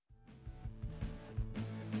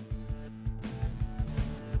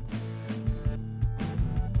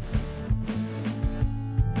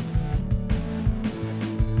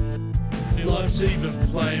life's even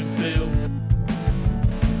playing field.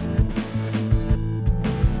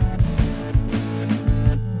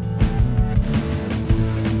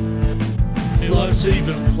 Life's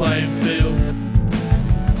even playing field.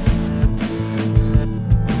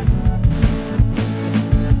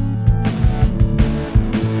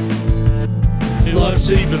 Life's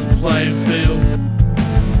even playing field.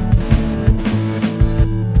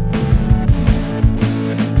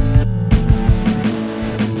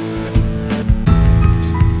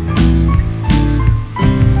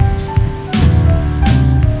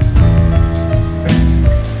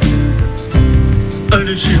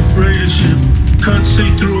 Ownership, readership, can't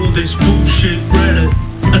see through all this bullshit. Reddit,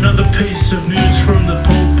 another piece of news from the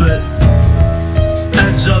pulpit.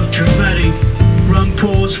 Adds up dramatic, run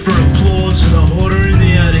pause for applause, a hoarder in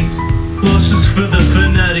the attic. Losses for the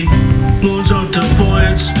fanatic, laws of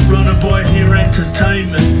defiance, runner by here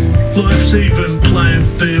entertainment. Life's even playing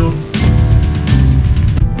field.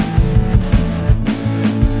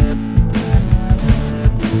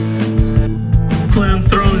 Clown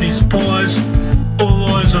throwing his pies, all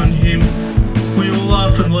eyes on him. We all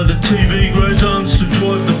laugh and let the TV grows arms to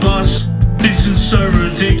drive the bus. This is so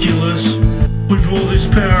ridiculous. With all this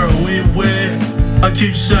power we wear, I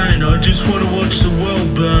keep saying I just want to watch the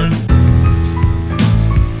world burn.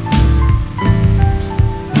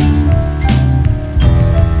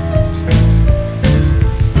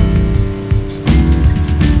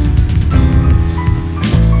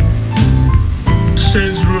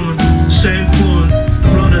 Sand's ruined, sand fluent,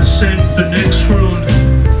 run a sand for next ruin.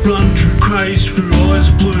 Run through craze, through eyes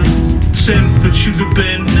blue. Send for sugar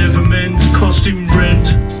bend, never mend, costume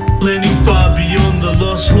rent. Landing far beyond the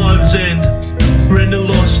lost lives end. Render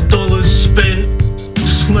lost dollars spent,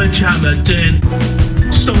 sledgehammer dent.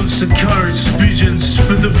 Stomps encourage visions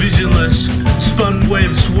for the visionless. Spun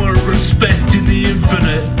webs warrant respect in the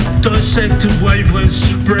infinite. Dissected wavelengths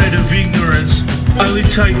spread of ignorance. Only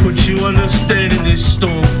take what you understand in this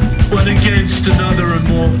storm. One against another and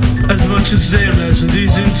more. As much as them as it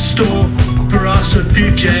is in store. For us a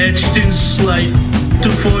future etched in slate.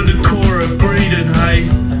 To find a core of greed and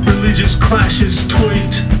hate. Religious clashes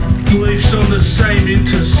tweaked. Beliefs on the same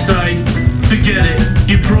interstate. Forget it,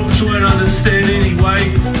 you probs won't understand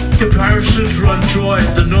anyway. Comparisons run dry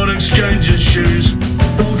at the non-exchanger shoes.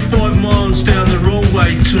 Walk 5 miles down the wrong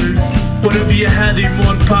way too. Whatever you had in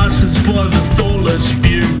mind passes by the thoughtless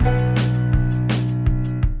view.